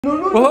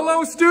Well,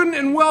 hello student,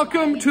 and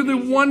welcome to the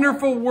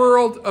wonderful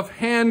world of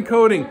hand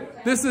coding.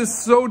 This is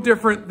so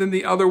different than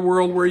the other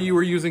world where you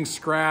were using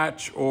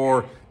Scratch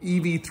or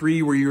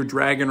EV3 where you were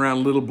dragging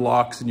around little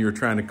blocks and you were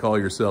trying to call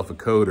yourself a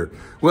coder.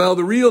 Well,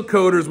 the real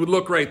coders would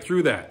look right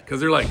through that because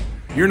they're like,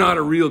 you're not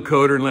a real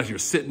coder unless you're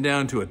sitting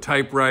down to a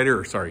typewriter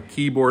or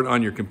keyboard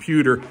on your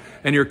computer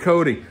and you're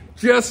coding.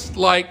 Just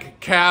like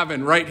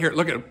Kevin right here,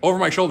 look at him over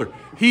my shoulder.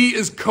 He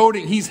is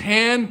coding, he's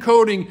hand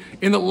coding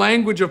in the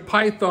language of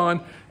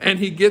Python, and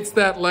he gets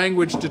that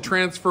language to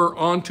transfer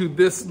onto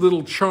this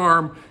little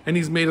charm, and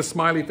he's made a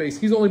smiley face.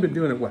 He's only been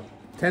doing it, what,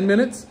 10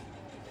 minutes?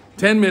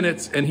 10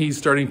 minutes, and he's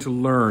starting to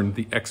learn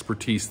the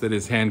expertise that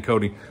is hand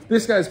coding.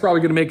 This guy's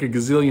probably gonna make $1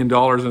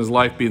 gazillion in his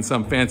life being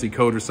some fancy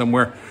coder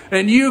somewhere,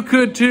 and you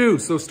could too.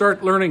 So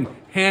start learning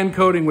hand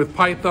coding with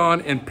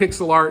Python and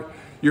pixel art.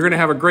 You're gonna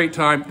have a great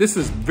time. This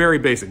is very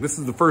basic. This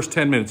is the first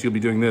 10 minutes you'll be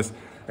doing this,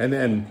 and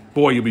then,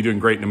 boy, you'll be doing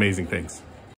great and amazing things.